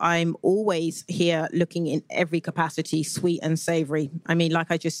that I'm always here looking in every capacity, sweet and savory. I mean,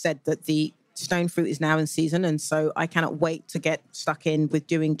 like I just said, that the stone fruit is now in season, and so I cannot wait to get stuck in with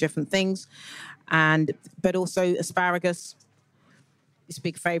doing different things. But also asparagus is a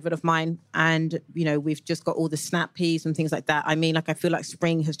big favorite of mine. And, you know, we've just got all the snap peas and things like that. I mean, like, I feel like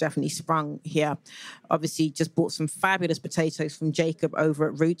spring has definitely sprung here. Obviously, just bought some fabulous potatoes from Jacob over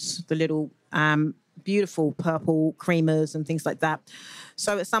at Roots, the little beautiful purple creamers and things like that.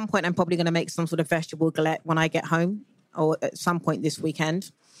 So at some point, I'm probably going to make some sort of vegetable galette when I get home, or at some point this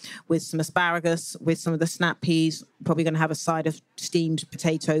weekend, with some asparagus, with some of the snap peas. Probably going to have a side of steamed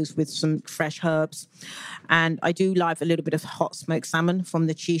potatoes with some fresh herbs. And I do love a little bit of hot smoked salmon from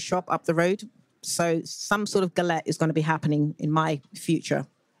the cheese shop up the road. So some sort of galette is going to be happening in my future.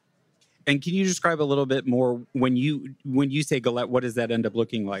 And can you describe a little bit more, when you say galette, what does that end up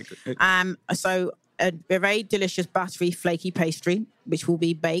looking like? So a very delicious buttery flaky pastry, which will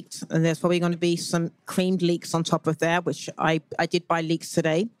be baked, and there's probably going to be some creamed leeks on top of there, which I did buy leeks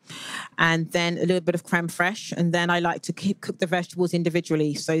today, and then a little bit of creme fraiche. And then I like to cook the vegetables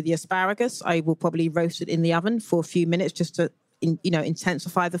individually. So the asparagus, I will probably roast it in the oven for a few minutes just to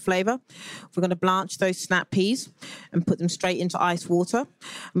intensify the flavor. We're going to blanch those snap peas and put them straight into ice water.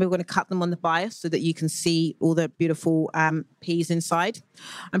 And we're going to cut them on the bias so that you can see all the beautiful peas inside.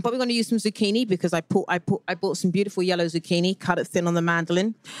 I'm probably going to use some zucchini, because I bought some beautiful yellow zucchini, cut it thin on the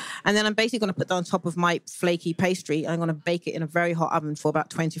mandolin. And then I'm basically going to put that on top of my flaky pastry. I'm going to bake it in a very hot oven for about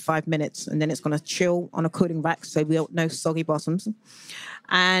 25 minutes. And then it's going to chill on a cooling rack, so we don't know soggy bottoms.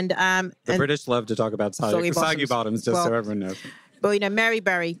 And the British love to talk about soggy bottoms, just so everyone knows. Well, you know, Mary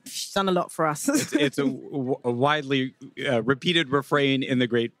Berry, she's done a lot for us. It's a widely repeated refrain in the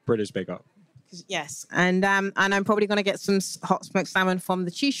Great British Bake Off. Yes, and I'm probably going to get some hot smoked salmon from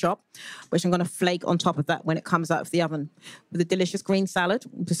the cheese shop, which I'm going to flake on top of that when it comes out of the oven, with a delicious green salad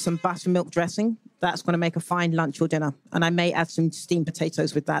with some buttermilk dressing. That's going to make a fine lunch or dinner, and I may add some steamed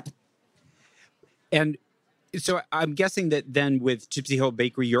potatoes with that. And so I'm guessing that then with Gypsy Hill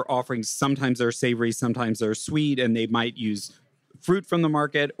Bakery, you're offering, sometimes they're savory, sometimes they're sweet, and they might use fruit from the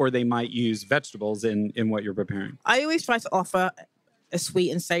market, or they might use vegetables in what you're preparing. I always try to offer a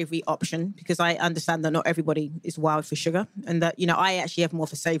sweet and savory option, because I understand that not everybody is wild for sugar, and that, you know, I actually have more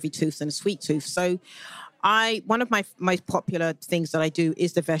of a savory tooth than a sweet tooth. So one of my most popular things that I do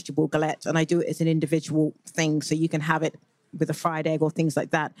is the vegetable galette, and I do it as an individual thing, so you can have it with a fried egg or things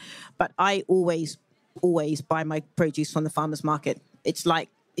like that. But I always buy my produce from the farmer's market. It's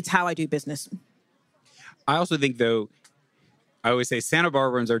how I do business. I also think, though, I always say Santa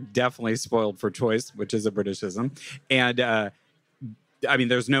Barbaraans are definitely spoiled for choice, which is a Britishism. And I mean,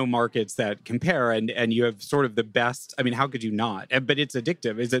 there's no markets that compare, and you have sort of the best. I mean, how could you not? But it's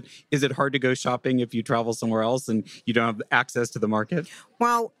addictive. Is it hard to go shopping if you travel somewhere else and you don't have access to the market?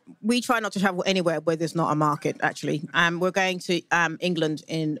 Well, we try not to travel anywhere where there's not a market, actually. We're going to England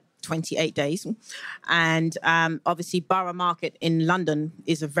in 28 days. And obviously Borough Market in London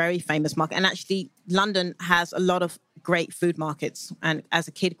is a very famous market. And actually London has a lot of great food markets. And as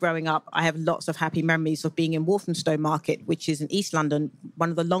a kid growing up, I have lots of happy memories of being in Walthamstow Market, which is in East London,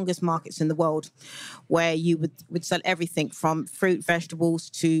 one of the longest markets in the world, where you would sell everything from fruit, vegetables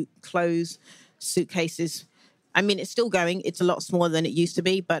to clothes, suitcases. I mean, it's still going. It's a lot smaller than it used to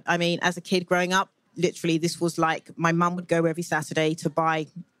be. But I mean, as a kid growing up, literally this was like my mum would go every Saturday to buy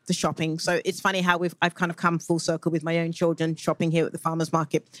the shopping. So it's funny how I've kind of come full circle with my own children shopping here at the farmer's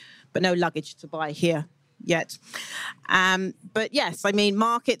market, but no luggage to buy here yet. But yes, I mean,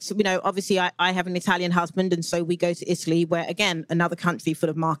 markets, you know, obviously I have an Italian husband, and so we go to Italy, where, again, another country full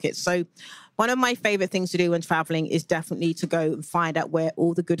of markets. So one of my favorite things to do when traveling is definitely to go and find out where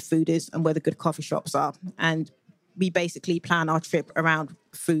all the good food is and where the good coffee shops are. And we basically plan our trip around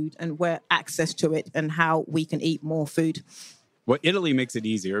food and where access to it and how we can eat more food. Well, Italy makes it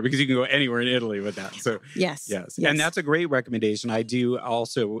easier because you can go anywhere in Italy with that. So Yes. yes. And that's a great recommendation. I do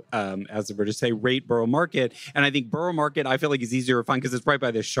also, as the British say, rate Borough Market. And I think Borough Market, I feel like is easier to find because it's right by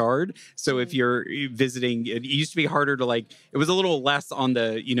the Shard. So if you're visiting, it used to be harder to it was a little less on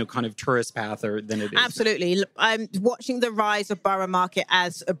the, kind of tourist path than it is. Absolutely. I'm watching the rise of Borough Market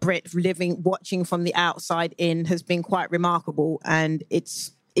as a Brit watching from the outside in has been quite remarkable. And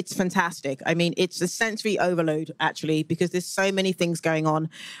it's fantastic. I mean, it's a sensory overload, actually, because there's so many things going on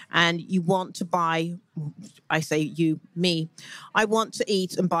and you want to buy, I say you, me, I want to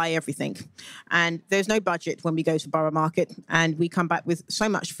eat and buy everything. And there's no budget when we go to Borough Market and we come back with so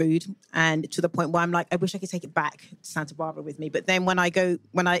much food and to the point where I'm like, I wish I could take it back to Santa Barbara with me. But then when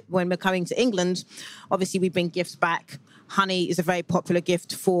we're coming to England, obviously we bring gifts back. Honey is a very popular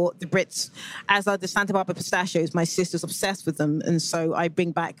gift for the Brits, as are the Santa Barbara pistachios. My sister's obsessed with them. And so I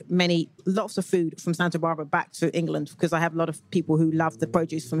bring back lots of food from Santa Barbara back to England because I have a lot of people who love the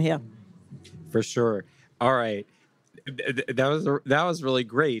produce from here. For sure. All right. That was really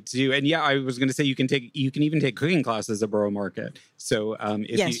great too. And yeah, I was going to say you can even take cooking classes at Borough Market. So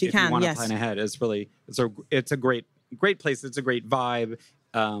if you want to plan ahead, it's a great place. It's a great vibe.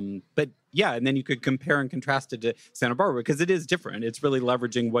 But yeah, and then you could compare and contrast it to Santa Barbara because it is different. It's really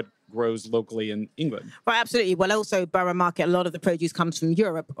leveraging what grows locally in England. Right, absolutely. Well, also Borough Market, a lot of the produce comes from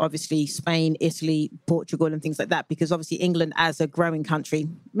Europe, obviously Spain, Italy, Portugal, and things like that, because obviously England as a growing country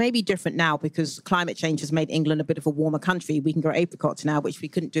may be different now because climate change has made England a bit of a warmer country. We can grow apricots now, which we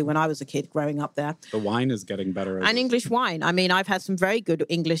couldn't do when I was a kid growing up there. The wine is getting better. And English wine. I mean, I've had some very good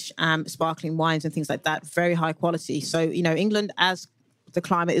English sparkling wines and things like that, very high quality. So, England as the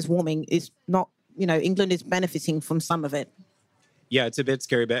climate is warming is not, England is benefiting from some of it. Yeah, it's a bit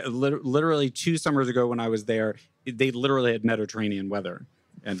scary, but literally 2 summers ago when I was there, they literally had Mediterranean weather.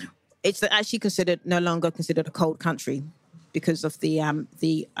 And it's actually no longer considered a cold country because of the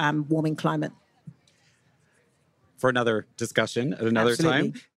warming climate. For another discussion at another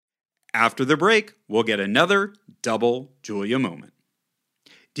Absolutely. time. After the break, we'll get another double Julia moment.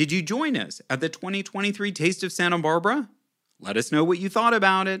 Did you join us at the 2023 Taste of Santa Barbara? Let us know what you thought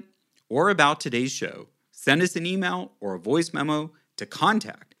about it or about today's show. Send us an email or a voice memo to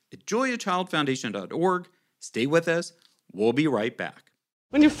contact@juliachildfoundation.org. Stay with us. We'll be right back.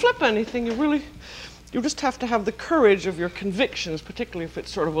 When you flip anything, you just have to have the courage of your convictions, particularly if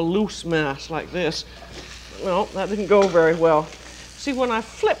it's sort of a loose mass like this. Well, that didn't go very well. See, when I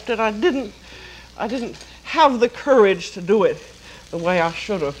flipped it, I didn't have the courage to do it the way I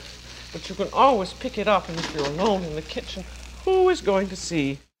should have. But you can always pick it up, and if you're alone in the kitchen, who is going to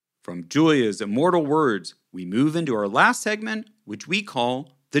see? From Julia's immortal words, we move into our last segment, which we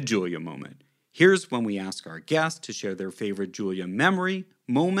call the Julia moment. Here's when we ask our guests to share their favorite Julia memory,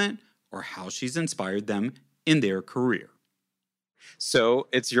 moment, or how she's inspired them in their career. So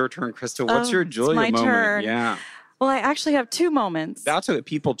it's your turn, Krista. What's your Julia moment? It's my turn. Yeah. Well, I actually have 2 moments. That's what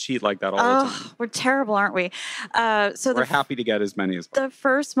people cheat like that all the time. We're terrible, aren't we? We're happy to get as many as possible. The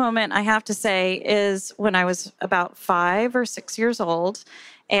first moment I have to say is when I was about 5 or 6 years old,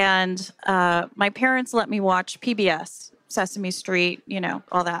 and my parents let me watch PBS, Sesame Street,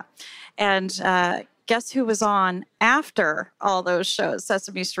 all that. And guess who was on after all those shows?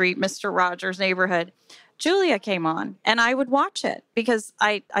 Sesame Street, Mr. Rogers' Neighborhood. Julia came on, and I would watch it because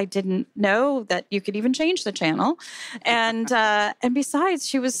I didn't know that you could even change the channel. And besides,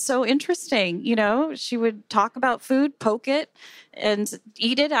 she was so interesting. She would talk about food, poke it, and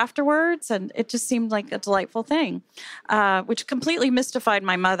eat it afterwards. And it just seemed like a delightful thing, which completely mystified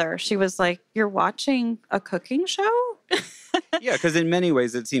my mother. She was like, "You're watching a cooking show?" Yeah, because in many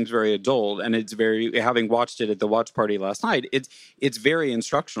ways it seems very adult, and it's very, having watched it at the watch party last night, it's very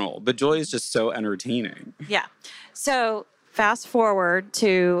instructional, but Julia is just so entertaining. Yeah. So fast forward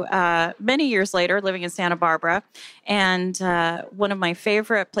to many years later, living in Santa Barbara, and one of my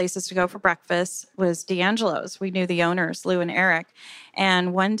favorite places to go for breakfast was D'Angelo's. We knew the owners, Lou and Eric,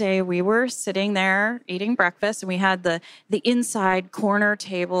 and one day we were sitting there eating breakfast, and we had the inside corner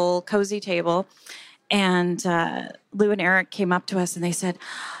table, cozy table. And Lou and Eric came up to us and they said,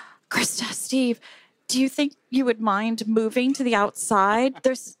 "Krista, Steve, do you think you would mind moving to the outside?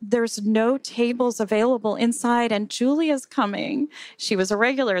 There's no tables available inside, and Julia's coming." She was a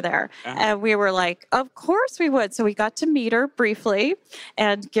regular there. And we were like, "Of course we would." So we got to meet her briefly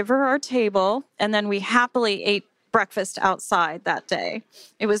and give her our table. And then we happily ate breakfast outside that day.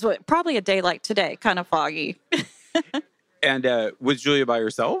 It was probably a day like today, kind of foggy. And was Julia by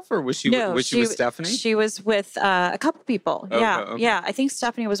herself, or was she with Stephanie? She was with a couple people. Okay, yeah, okay. yeah. I think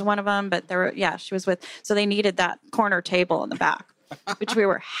Stephanie was one of them, but she was with. So they needed that corner table in the back. which we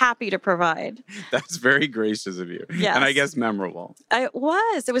were happy to provide. That's very gracious of you. Yes. And I guess memorable. It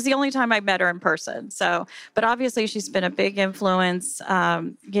was. It was the only time I met her in person. So, but obviously she's been a big influence.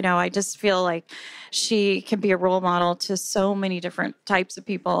 I just feel like she can be a role model to so many different types of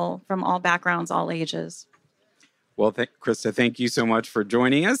people from all backgrounds, all ages. Well, Krista, thank you so much for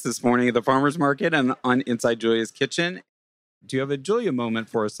joining us this morning at the Farmers Market and on Inside Julia's Kitchen. Do you have a Julia moment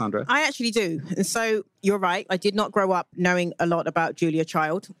for us, Sandra? I actually do. And so you're right. I did not grow up knowing a lot about Julia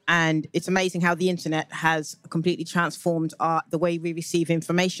Child. And it's amazing how the internet has completely transformed the way we receive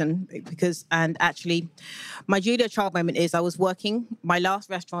information. And actually, my Julia Child moment is I was working my last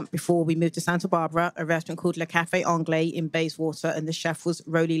restaurant before we moved to Santa Barbara, a restaurant called Le Café Anglais in Bayswater. And the chef was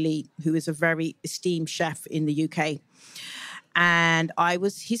Roly Lee, who is a very esteemed chef in the UK. And I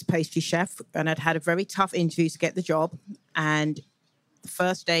was his pastry chef, and I'd had a very tough interview to get the job. And the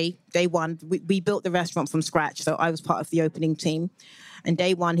first day one, we built the restaurant from scratch. So I was part of the opening team. And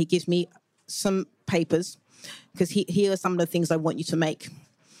day one, he gives me some papers because here are some of the things I want you to make.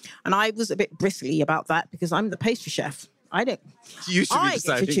 And I was a bit bristly about that because I'm the pastry chef. I get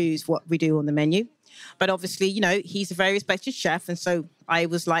to choose what we do on the menu. But obviously, he's a very respected chef. And so I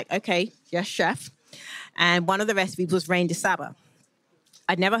was like, okay, yes, chef. And one of the recipes was Reine de Saba.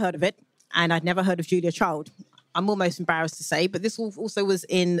 I'd never heard of it, and I'd never heard of Julia Child. I'm almost embarrassed to say, but this also was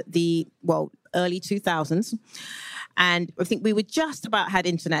in the, early 2000s. And I think we were just about had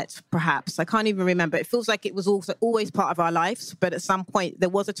internet, perhaps. I can't even remember. It feels like it was also always part of our lives, but at some point, there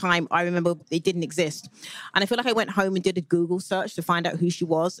was a time I remember it didn't exist. And I feel like I went home and did a Google search to find out who she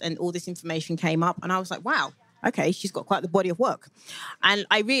was, and all this information came up, and I was like, wow. Okay, she's got quite the body of work. And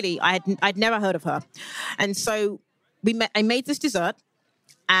I'd never heard of her. And so I made this dessert,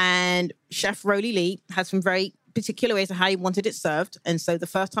 and Chef Roly Lee had some very particular ways of how he wanted it served. And so the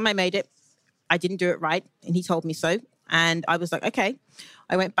first time I made it, I didn't do it right, and he told me so. And I was like, okay.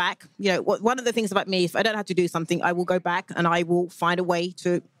 I went back. One of the things about me, if I don't have to do something, I will go back and I will find a way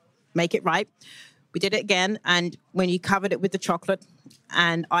to make it right. We did it again, and when you covered it with the chocolate,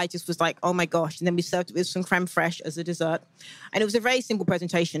 and I just was like, oh my gosh. And then we served it with some creme fraiche as a dessert. And it was a very simple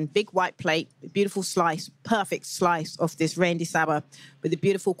presentation, big white plate, beautiful slice, perfect slice of this Reine de Saba with a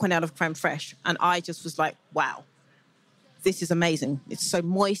beautiful quenelle of creme fraiche. And I just was like, wow, this is amazing. It's so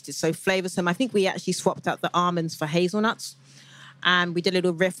moist, it's so flavorsome. I think we actually swapped out the almonds for hazelnuts, and we did a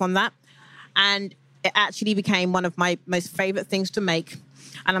little riff on that. And it actually became one of my most favorite things to make.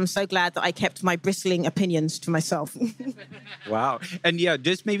 And I'm so glad that I kept my bristling opinions to myself. Wow. And yeah,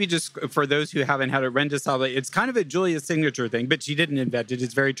 just for those who haven't had a Reine de Saba, it's kind of a Julia signature thing, but she didn't invent it.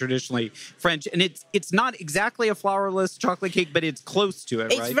 It's very traditionally French. And it's not exactly a flourless chocolate cake, but it's close to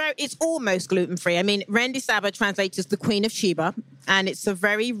it, right? It's almost gluten-free. I mean, Reine de Saba translates as the Queen of Sheba, and it's a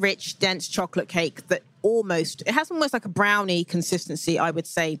very rich, dense chocolate cake that it has almost like a brownie consistency, I would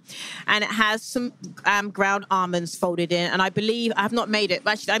say. And it has some ground almonds folded in. And I believe, I have not made it,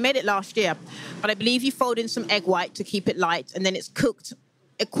 but actually I made it last year, but I believe you fold in some egg white to keep it light, and then it's cooked.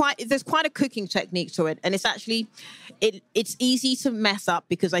 There's quite a cooking technique to it. And it's actually, it's easy to mess up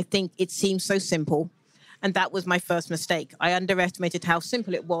because I think it seems so simple. And that was my first mistake. I underestimated how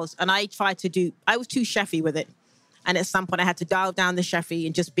simple it was. And I was too chefy with it. And at some point I had to dial down the chefy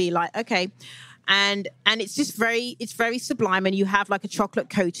and just be like, okay. And it's just it's very sublime, and you have like a chocolate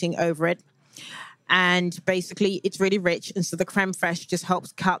coating over it. And basically it's really rich. And so the creme fraiche just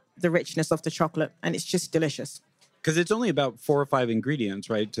helps cut the richness of the chocolate, and it's just delicious. Because it's only about 4 or 5 ingredients,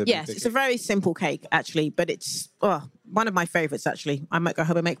 right? Yes, it's a very simple cake, actually, but it's one of my favorites, actually. I might go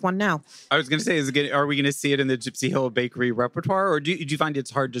home and make one now. I was going to say, are we going to see it in the Gypsy Hill Bakery repertoire, or do you find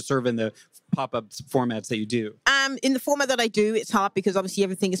it's hard to serve in the pop-up formats that you do? In the format that I do, it's hard because obviously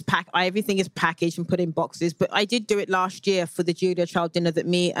everything is packaged and put in boxes. But I did do it last year for the Julia Child dinner that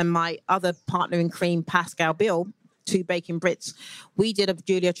me and my other partner in crime, Pascal Bill, 2 Baking Brits, we did a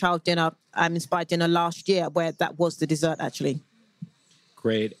Julia Child dinner, inspired dinner last year, where that was the dessert, actually.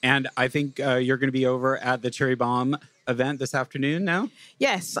 Great. And I think you're going to be over at the Cherry Bomb event this afternoon now?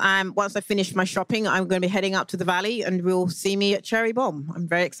 Yes. Once I finish my shopping, I'm going to be heading up to the valley, and we'll see me at Cherry Bomb. I'm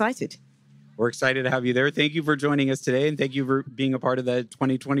very excited. We're excited to have you there. Thank you for joining us today, and thank you for being a part of the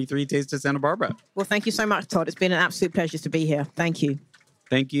 2023 Taste of Santa Barbara. Well, thank you so much, Todd. It's been an absolute pleasure to be here. Thank you.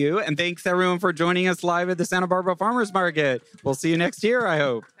 Thank you. And thanks, everyone, for joining us live at the Santa Barbara Farmers Market. We'll see you next year, I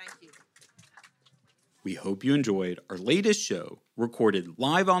hope. Thank you. We hope you enjoyed our latest show, recorded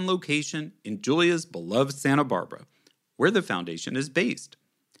live on location in Julia's beloved Santa Barbara, where the foundation is based.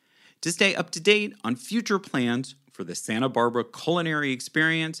 To stay up to date on future plans for the Santa Barbara culinary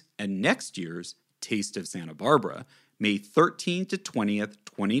experience and next year's Taste of Santa Barbara, May 13th to 20th,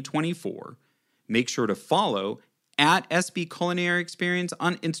 2024, make sure to follow at SB Culinary Experience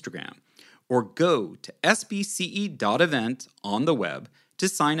on Instagram, or go to sbce.event on the web to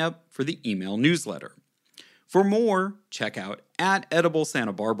sign up for the email newsletter. For more, check out at Edible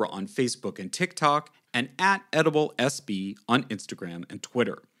Santa Barbara on Facebook and TikTok, and at Edible SB on Instagram and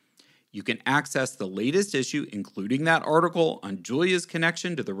Twitter. You can access the latest issue, including that article on Julia's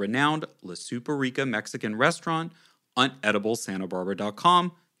connection to the renowned La Superica Mexican restaurant, on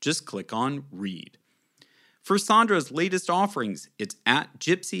ediblesantabarbara.com. Just click on Read. For Sandra's latest offerings, it's at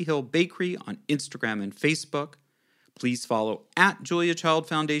Gypsy Hill Bakery on Instagram and Facebook. Please follow at Julia Child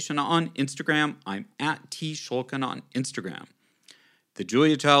Foundation on Instagram. I'm at T. Shulkin on Instagram. The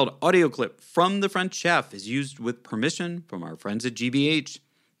Julia Child audio clip from The French Chef is used with permission from our friends at GBH.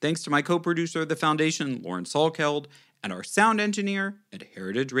 Thanks to my co-producer of the foundation, Lauren Salkeld, and our sound engineer at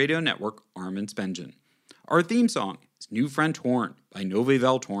Heritage Radio Network, Armin Spengen. Our theme song is New French Horn by Nove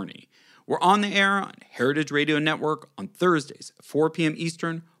Valtorni. We're on the air on Heritage Radio Network on Thursdays at 4 p.m.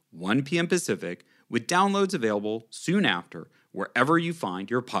 Eastern, 1 p.m. Pacific, with downloads available soon after wherever you find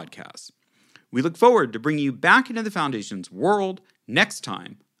your podcasts. We look forward to bringing you back into the Foundation's world next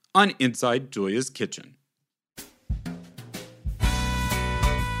time on Inside Julia's Kitchen.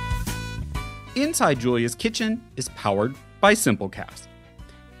 Inside Julia's Kitchen is powered by Simplecast.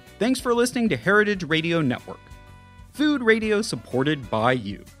 Thanks for listening to Heritage Radio Network, food radio supported by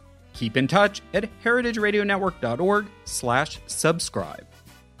you. Keep in touch at heritageradionetwork.org/subscribe.